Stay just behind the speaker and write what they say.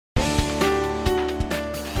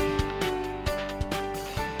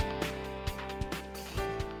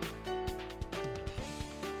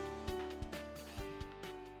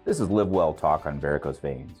This is Live Well Talk on varicose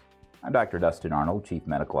veins. I'm Dr. Dustin Arnold, Chief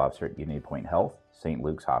Medical Officer at Unity Point Health, St.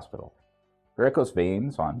 Luke's Hospital. Varicose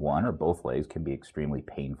veins on one or both legs can be extremely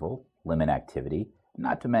painful, limit activity,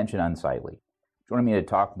 not to mention unsightly. Joining me to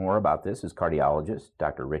talk more about this is cardiologist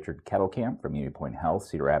Dr. Richard Kettlecamp from Unity Point Health,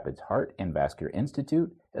 Cedar Rapids Heart and Vascular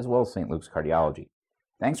Institute, as well as St. Luke's Cardiology.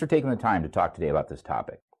 Thanks for taking the time to talk today about this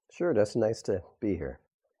topic. Sure, Dustin. Nice to be here.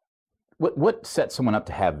 What sets someone up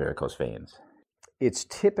to have varicose veins? It's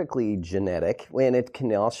typically genetic, and it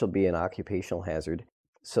can also be an occupational hazard.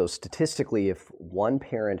 So statistically, if one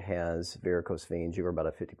parent has varicose veins, you have about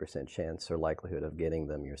a 50% chance or likelihood of getting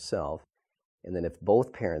them yourself. And then if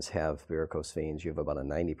both parents have varicose veins, you have about a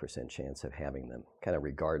 90% chance of having them, kind of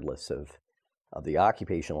regardless of the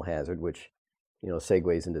occupational hazard, which,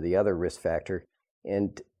 segues into the other risk factor.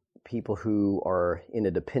 And people who are in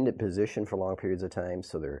a dependent position for long periods of time,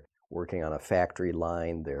 so they're working on a factory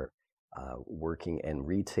line, they're working in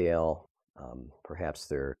retail, perhaps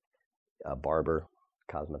they're a barber,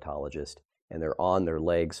 cosmetologist, and they're on their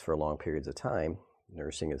legs for long periods of time.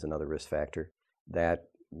 Nursing is another risk factor that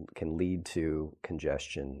can lead to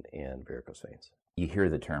congestion and varicose veins. You hear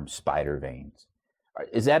the term spider veins.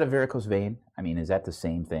 Is that a varicose vein? I mean, is that the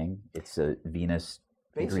same thing? It's a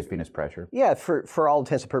increased venous pressure? Yeah, for all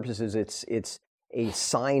intents and purposes, it's a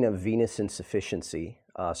sign of venous insufficiency,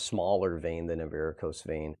 a smaller vein than a varicose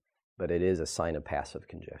vein, but it is a sign of passive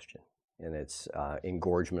congestion. And it's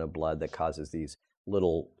engorgement of blood that causes these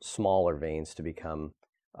little smaller veins to become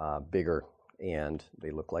bigger, and they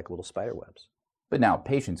look like little spider webs. But now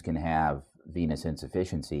patients can have venous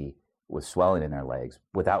insufficiency with swelling in their legs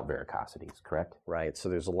without varicosities, correct? Right. So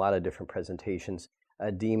there's a lot of different presentations.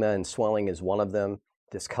 Edema and swelling is one of them.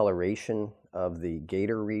 Discoloration of the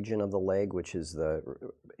gator region of the leg, which is the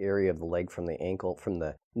area of the leg from the ankle, from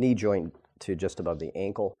the knee joint to just above the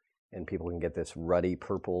ankle. And people can get this ruddy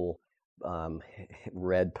purple,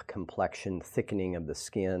 red complexion, thickening of the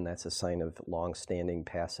skin. That's a sign of long-standing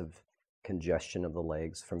passive congestion of the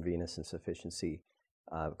legs from venous insufficiency.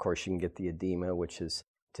 Of course, you can get the edema, which is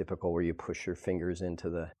typical, where you push your fingers into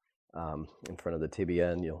the in front of the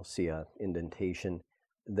tibia and you'll see an indentation.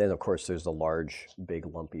 Then, of course, there's the large, big,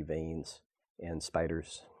 lumpy veins and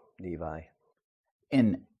spiders, nevi.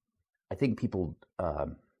 And I think people,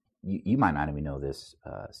 you might not even know this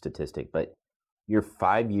statistic, but your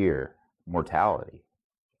 5-year mortality,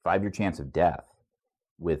 5-year chance of death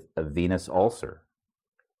with a venous ulcer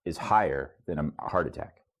is higher than a heart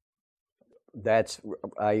attack.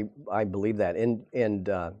 I believe that. And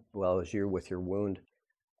as you're with your wound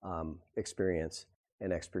experience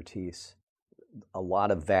and expertise, a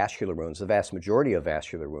lot of vascular wounds, the vast majority of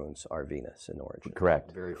vascular wounds are venous in origin.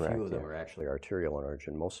 Correct. Very Correct, few of them are actually arterial in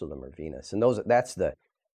origin. Most of them are venous. And that's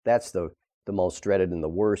the most dreaded and the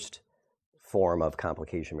worst form of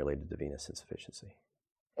complication related to venous insufficiency.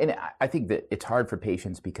 And I think that it's hard for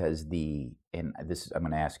patients because I'm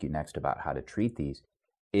going to ask you next about how to treat these,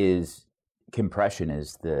 is compression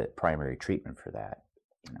is the primary treatment for that.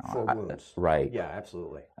 For wounds. Right. Yeah,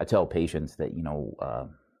 absolutely. I tell patients that,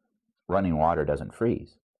 running water doesn't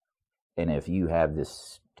freeze. And if you have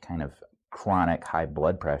this kind of chronic high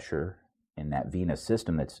blood pressure in that venous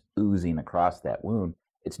system that's oozing across that wound,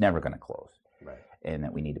 it's never going to close. Right. And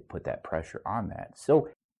that we need to put that pressure on that. So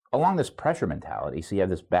along this pressure mentality, so you have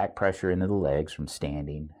this back pressure into the legs from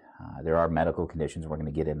standing. There are medical conditions. We're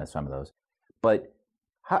going to get into some of those. But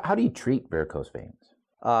how do you treat varicose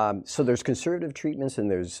veins? So there's conservative treatments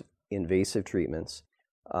and there's invasive treatments.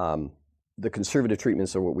 The conservative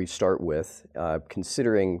treatments are what we start with,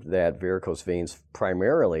 considering that varicose veins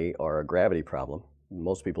primarily are a gravity problem.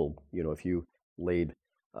 Most people, if you laid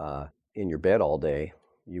in your bed all day,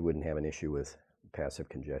 you wouldn't have an issue with passive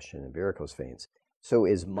congestion and varicose veins. So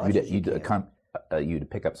as much as you can, you'd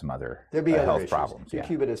pick up some other there'd be other health issues. problems. Yeah.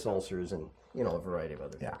 Decubitus ulcers and a variety of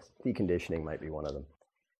other things. Deconditioning might be one of them.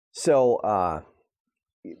 So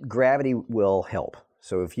gravity will help.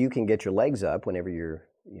 So if you can get your legs up whenever you're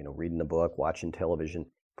reading a book, watching television,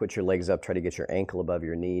 put your legs up, try to get your ankle above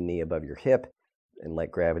your knee above your hip, and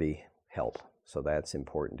let gravity help. So that's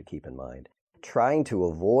important to keep in mind. Trying to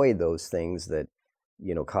avoid those things that,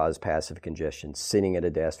 cause passive congestion, sitting at a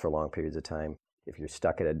desk for long periods of time. If you're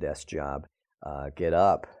stuck at a desk job, get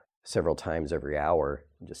up several times every hour,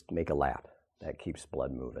 just make a lap. That keeps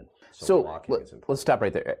blood moving. So walking is important. Let's stop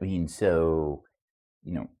right there. I mean,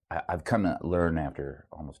 I've come to learn after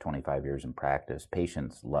almost 25 years in practice,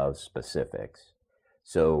 patients love specifics.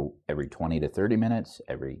 So every 20 to 30 minutes,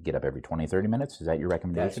 get up every 20, 30 minutes? Is that your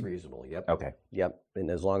recommendation? That's reasonable, yep. Okay. Yep, and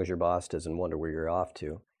as long as your boss doesn't wonder where you're off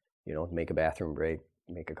to, make a bathroom break,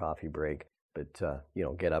 make a coffee break, But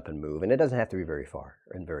get up and move. And it doesn't have to be very far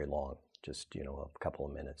and very long. Just, a couple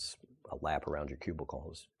of minutes, a lap around your cubicle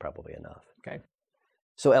is probably enough. Okay.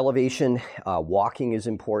 So elevation, walking is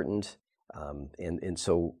important. And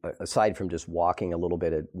so aside from just walking a little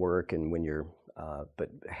bit at work and when you're, but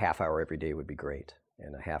a half hour every day would be great.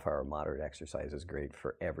 And a half hour moderate exercise is great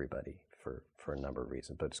for everybody for a number of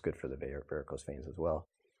reasons, but it's good for the varicose veins as well.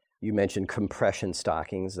 You mentioned compression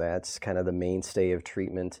stockings. That's kind of the mainstay of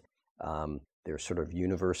treatment. They're sort of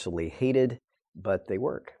universally hated, but they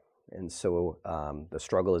work. And so the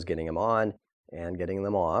struggle is getting them on and getting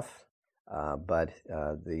them off. But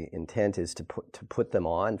the intent is to put them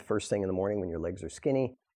on first thing in the morning when your legs are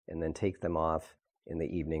skinny, and then take them off in the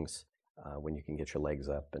evenings when you can get your legs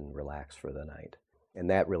up and relax for the night. And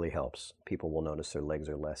that really helps. People will notice their legs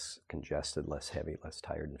are less congested, less heavy, less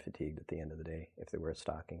tired and fatigued at the end of the day if they wear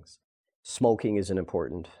stockings. Smoking is an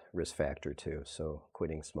important risk factor too. So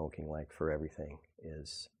quitting smoking, like for everything,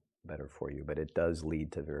 is better for you. But it does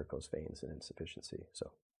lead to varicose veins and insufficiency.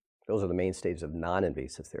 So those are the mainstays of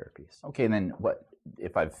non-invasive therapies. Okay, and then what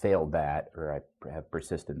if I've failed that or I have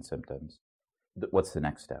persistent symptoms? What's the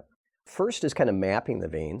next step? First is kind of mapping the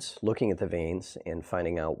veins, looking at the veins and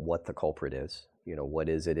finding out what the culprit is. What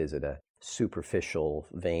is it? Is it a superficial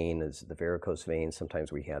vein? Is the varicose vein?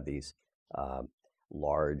 Sometimes we have these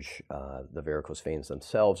large, the varicose veins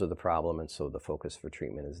themselves are the problem, and so the focus for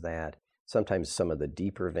treatment is that. Sometimes some of the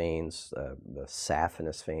deeper veins, the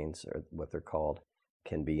saphenous veins are what they're called,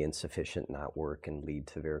 can be insufficient, not work, and lead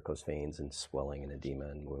to varicose veins and swelling and edema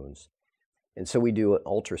and wounds. And so we do an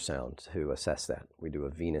ultrasound to assess that. We do a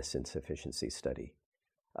venous insufficiency study.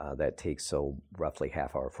 That takes roughly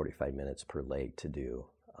half hour, 45 minutes per leg to do,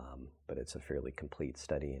 but it's a fairly complete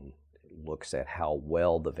study and looks at how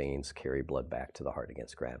well the veins carry blood back to the heart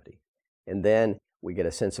against gravity. And then we get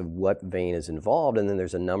a sense of what vein is involved, and then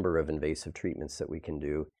there's a number of invasive treatments that we can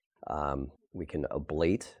do. We can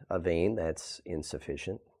ablate a vein that's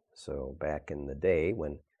insufficient. So back in the day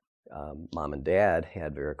when mom and dad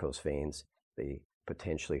had varicose veins, they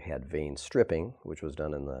potentially had vein stripping, which was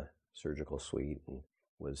done in the surgical suite and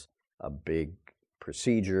was a big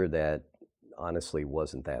procedure that honestly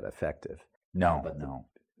wasn't that effective. No.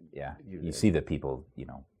 Yeah. You see the people,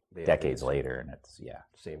 decades later, and it's,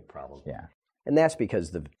 same problem. Yeah. And that's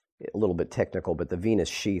because a little bit technical, but the venous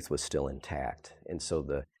sheath was still intact. And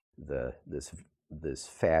so this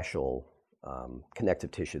fascial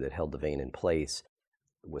connective tissue that held the vein in place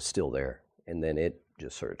was still there. And then it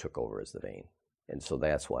just sort of took over as the vein. And so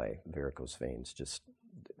that's why varicose veins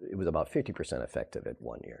it was about 50% effective at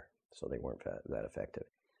 1 year. So they weren't that effective.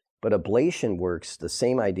 But ablation works the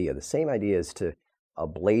same idea. The same idea is to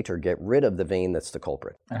ablate or get rid of the vein that's the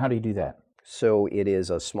culprit. And how do you do that? So it is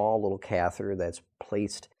a small little catheter that's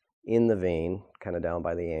placed in the vein, kind of down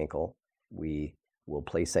by the ankle. We will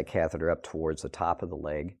place that catheter up towards the top of the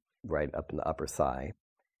leg, right up in the upper thigh.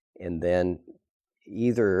 And then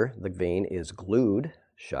either the vein is glued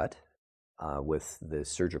shut with the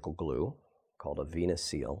surgical glue, called a venous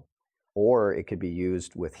seal, or it could be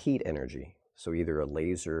used with heat energy. So either a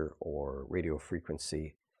laser or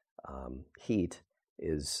radiofrequency heat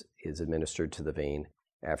is administered to the vein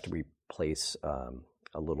after we place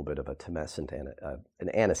a little bit of a tumescent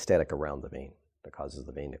an anesthetic around the vein that causes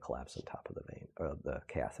the vein to collapse on top of the vein or the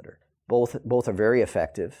catheter. Both are very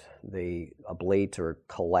effective. They ablate or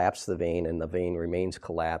collapse the vein, and the vein remains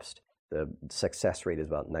collapsed. The success rate is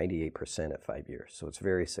about 98% at 5 years, so it's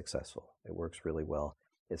very successful. It works really well.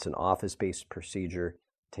 It's an office-based procedure.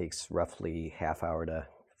 Takes roughly half hour to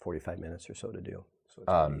 45 minutes or so to do, so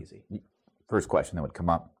it's pretty easy. First question that would come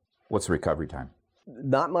up, what's the recovery time?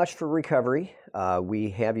 Not much for recovery. We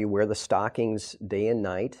have you wear the stockings day and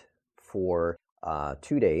night for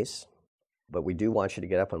 2 days, but we do want you to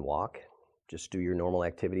get up and walk. Just do your normal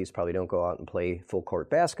activities. Probably don't go out and play full court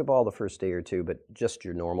basketball the first day or two, but just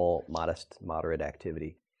your normal, moderate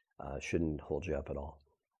activity shouldn't hold you up at all.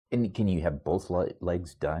 And can you have both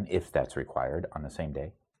legs done if that's required on the same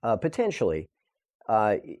day? Potentially.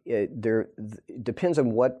 It depends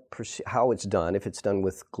on how it's done. If it's done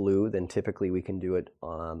with glue, then typically we can do it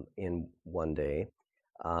in 1 day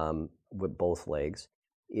with both legs.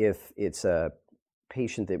 If it's a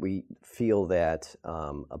patient that we feel that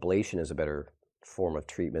ablation is a better form of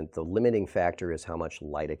treatment, the limiting factor is how much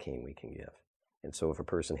lidocaine we can give. And so if a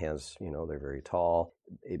person has, they're very tall,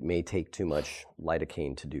 it may take too much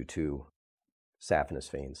lidocaine to do 2 saphenous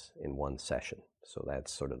veins in 1 session. So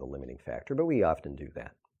that's sort of the limiting factor, but we often do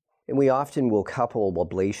that. And we often will couple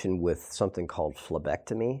ablation with something called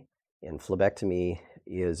phlebectomy. And phlebectomy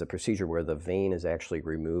is a procedure where the vein is actually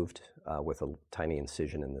removed with a tiny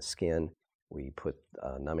incision in the skin. We put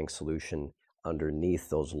a numbing solution underneath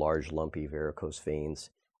those large lumpy varicose veins,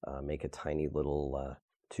 make a tiny little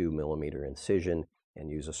 2 millimeter incision, and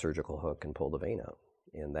use a surgical hook and pull the vein out.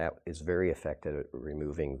 And that is very effective at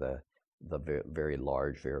removing the very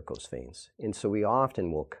large varicose veins. And so we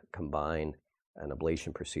often will combine an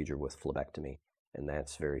ablation procedure with phlebectomy, and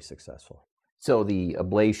that's very successful. So the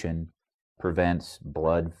ablation prevents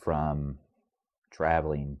blood from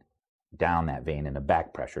traveling down that vein in a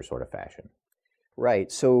back pressure sort of fashion.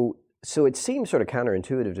 Right. So it seems sort of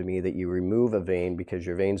counterintuitive to me that you remove a vein because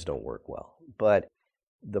your veins don't work well. But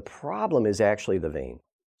the problem is actually the vein.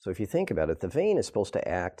 So if you think about it, the vein is supposed to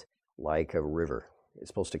act like a river. It's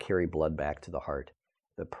supposed to carry blood back to the heart.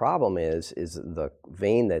 The problem is the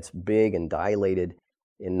vein that's big and dilated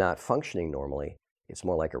and not functioning normally, it's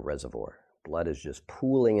more like a reservoir. Blood is just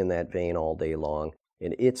pooling in that vein all day long,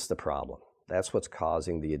 and it's the problem. That's what's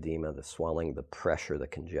causing the edema, the swelling, the pressure, the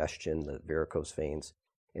congestion, the varicose veins.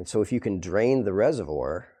 And so if you can drain the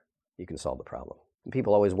reservoir, you can solve the problem. And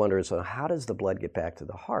people always wonder, so how does the blood get back to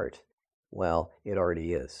the heart? Well, it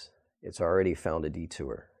already is. It's already found a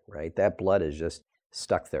detour, right? That blood is just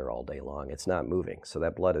stuck there all day long. It's not moving. So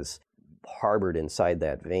that blood is harbored inside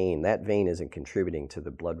that vein. That vein isn't contributing to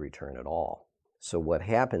the blood return at all. So what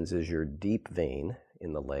happens is your deep vein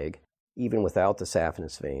in the leg, even without the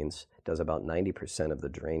saphenous veins, does about 90% of the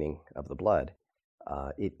draining of the blood.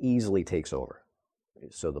 It easily takes over.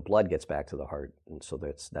 So the blood gets back to the heart, and so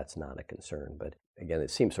that's not a concern. But again, it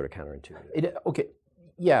seems sort of counterintuitive. Okay,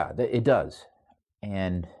 yeah, it does.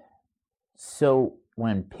 And so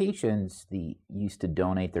when patients used to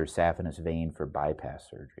donate their saphenous vein for bypass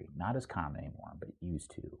surgery, not as common anymore, but used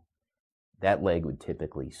to, that leg would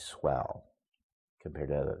typically swell compared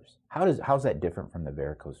to others. How's that different from the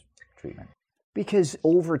varicose treatment? Because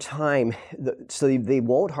over time, so they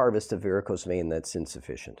won't harvest a varicose vein that's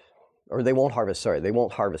insufficient. Or they won't harvest a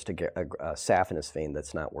saphenous vein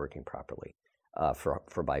that's not working properly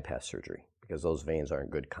for bypass surgery, because those veins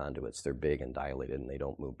aren't good conduits. They're big and dilated, and they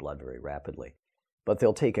don't move blood very rapidly. But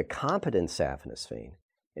they'll take a competent saphenous vein.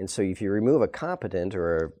 And so if you remove a competent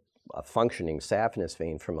or a functioning saphenous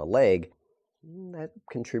vein from a leg, that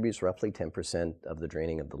contributes roughly 10% of the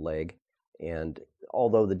draining of the leg. And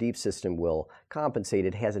although the deep system will compensate,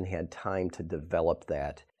 it hasn't had time to develop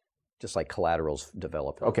that, just like collaterals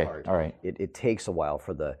develop in the heart. All right. It takes a while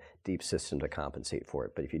for the deep system to compensate for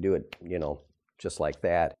it. But if you do it, just like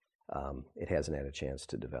that, it hasn't had a chance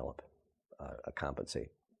to develop, compensate.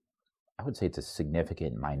 I would say it's a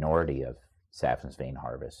significant minority of saphenous vein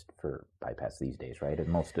harvest for bypass these days, right? And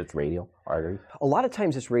most it's radial artery. A lot of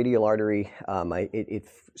times it's radial artery. It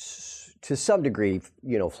to some degree,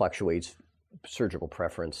 fluctuates surgical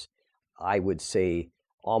preference. I would say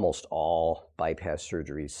almost all bypass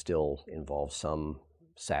surgeries still involve some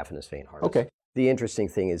saphenous vein harvest. Okay. The interesting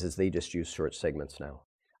thing is they just use short segments now.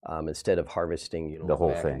 Instead of harvesting, the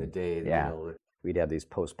whole back thing. in the day, yeah. We'd have these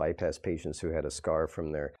post-bypass patients who had a scar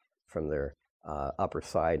from their upper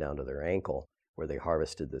thigh down to their ankle, where they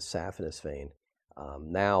harvested the saphenous vein.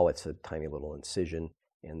 Now it's a tiny little incision,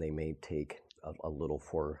 and they may take a little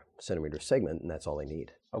 4-centimeter segment, and that's all they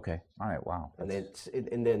need. Okay. All right. Wow. And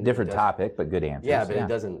then different topic, but good answers. Yeah, but it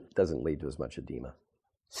doesn't lead to as much edema.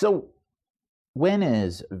 So, when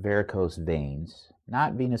is varicose veins,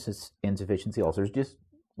 not venous insufficiency ulcers, just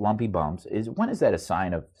lumpy bumps, when is that a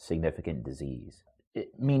sign of significant disease?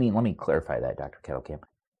 Meaning, let me clarify that, Dr. Kettlecamp.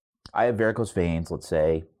 I have varicose veins, let's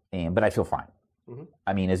say, but I feel fine. Mm-hmm.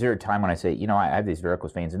 I mean, is there a time when I say, I have these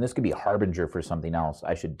varicose veins, and this could be a harbinger for something else?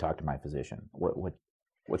 I should talk to my physician.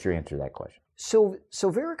 What's your answer to that question? So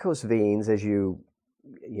varicose veins, as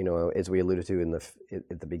as we alluded to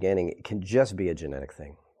at the beginning, it can just be a genetic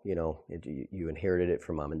thing. You inherited it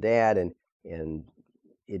from mom and dad, and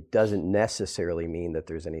it doesn't necessarily mean that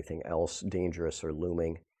there's anything else dangerous or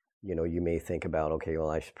looming. You may think about, okay,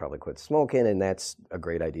 well, I should probably quit smoking, and that's a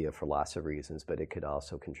great idea for lots of reasons, but it could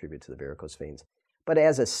also contribute to the varicose veins. But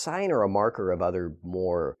as a sign or a marker of other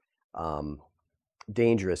more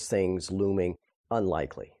dangerous things looming,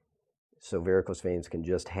 unlikely. So varicose veins can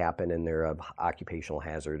just happen, and they're of occupational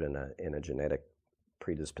hazard and a genetic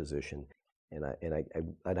predisposition. And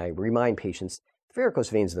I remind patients, varicose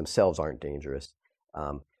veins themselves aren't dangerous.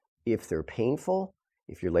 If they're painful,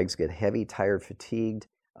 if your legs get heavy, tired, fatigued,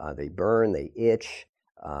 they burn, they itch,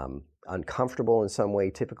 uncomfortable in some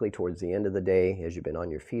way, typically towards the end of the day as you've been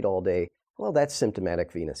on your feet all day, well, that's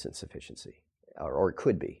symptomatic venous insufficiency, or it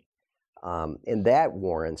could be. And that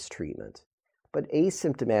warrants treatment. But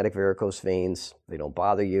asymptomatic varicose veins, they don't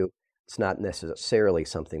bother you. It's not necessarily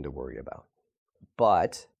something to worry about.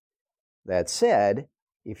 But that said,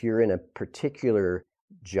 if you're in a particular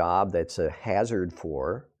job that's a hazard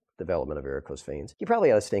for development of varicose veins, you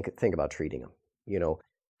probably ought to think about treating them.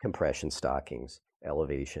 Compression stockings,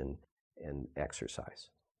 elevation, and exercise.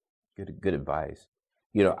 Good advice.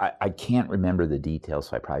 I can't remember the details,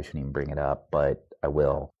 so I probably shouldn't even bring it up, but I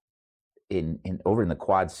will. Over in the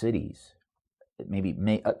Quad Cities, maybe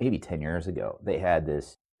 10 years ago, they had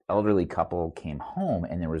this elderly couple came home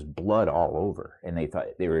and there was blood all over, and they thought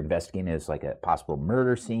they were investigating it as like a possible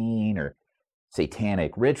murder scene or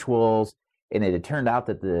satanic rituals, and it had turned out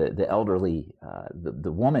that the elderly,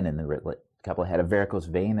 the woman in the couple had a varicose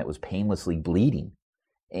vein that was painlessly bleeding,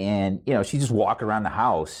 and she just walked around the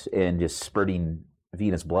house and just spurting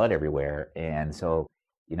venous blood everywhere, and so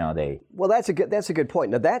well, that's a good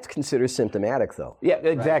point. Now that's considered symptomatic, though. Yeah,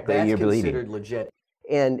 exactly. Right? That's considered legit.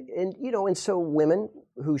 And so women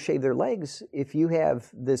who shave their legs, if you have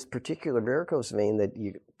this particular varicose vein that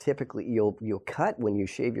you typically you'll cut when you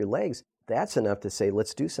shave your legs, that's enough to say,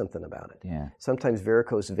 let's do something about it. Yeah. Sometimes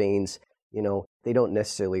varicose veins, they don't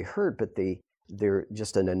necessarily hurt, but they're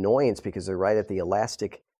just an annoyance because they're right at the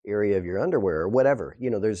elastic area of your underwear or whatever.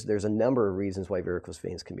 There's a number of reasons why varicose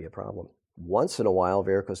veins can be a problem. Once in a while,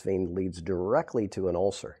 varicose vein leads directly to an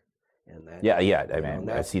ulcer. And that,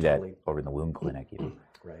 I see that over in the wound clinic.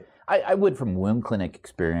 Right. I would, from wound clinic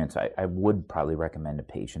experience, I would probably recommend to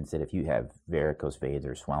patients that if you have varicose veins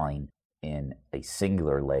or swelling in a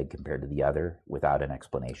singular leg compared to the other without an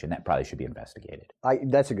explanation, that probably should be investigated.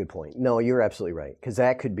 That's a good point. No, you're absolutely right, because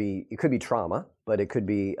it could be trauma, but it could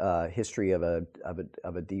be a history of a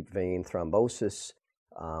deep vein thrombosis,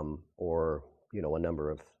 or a number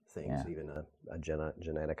of things, even a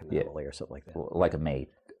genetic anomaly or something like that. Like a May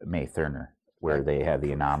Thurner, where they have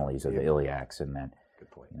the anomalies of the iliacs, and then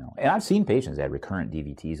good point. And I've seen patients that had recurrent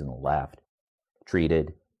DVTs in the left,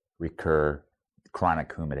 treated, recur, chronic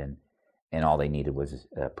Coumadin, and all they needed was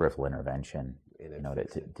a peripheral intervention,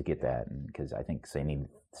 to get that, and because I think they need to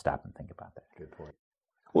stop and think about that. Good point.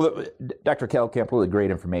 Well, Dr. Kettelkamp, really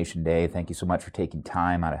great information today. Thank you so much for taking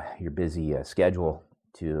time out of your busy schedule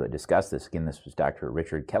to discuss this. Again, this was Dr.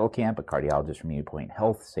 Richard Kettelkamp, a cardiologist from Unity Point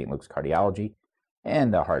Health, St. Luke's Cardiology,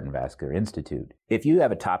 and the Heart and Vascular Institute. If you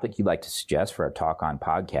have a topic you'd like to suggest for our Talk On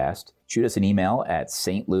podcast, shoot us an email at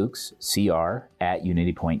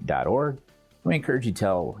stlukescr@unitypoint.org. We encourage you to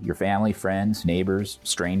tell your family, friends, neighbors,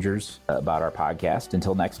 strangers about our podcast.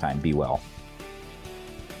 Until next time, be well.